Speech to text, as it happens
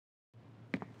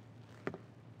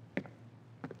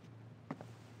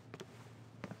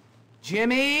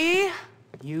Jimmy,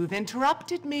 you've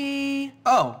interrupted me.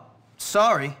 Oh,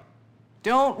 sorry.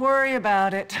 Don't worry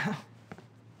about it.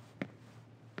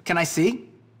 Can I see?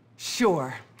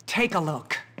 Sure, take a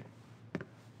look.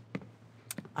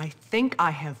 I think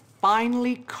I have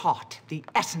finally caught the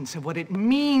essence of what it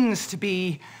means to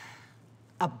be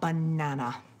a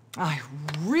banana. I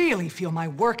really feel my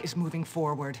work is moving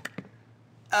forward.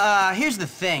 Here's the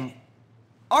thing.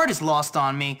 Art is lost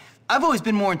on me. I've always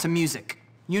been more into music.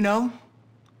 You know,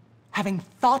 having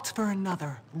thoughts for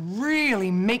another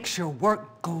really makes your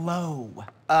work glow.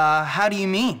 How do you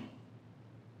mean?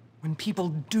 When people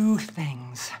do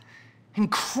things,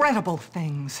 incredible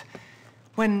things,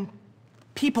 when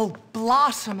people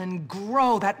blossom and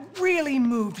grow, that really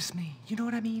moves me. You know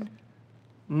what I mean?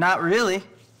 Not really.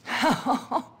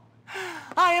 I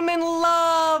am in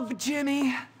love,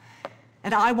 Jimmy.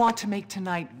 And I want to make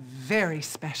tonight very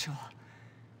special.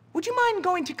 Would you mind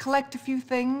going to collect a few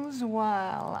things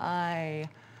while I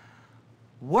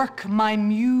work my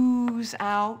muse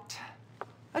out?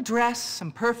 A dress,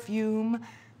 some perfume,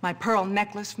 my pearl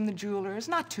necklace from the jeweler's,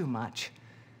 not too much.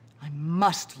 I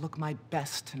must look my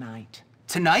best tonight.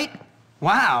 Tonight?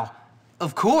 Wow.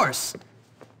 Of course.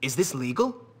 Is this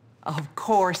legal? Of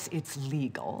course it's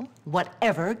legal.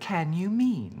 Whatever can you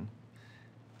mean?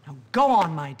 Now go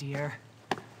on, my dear.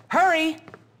 Hurry!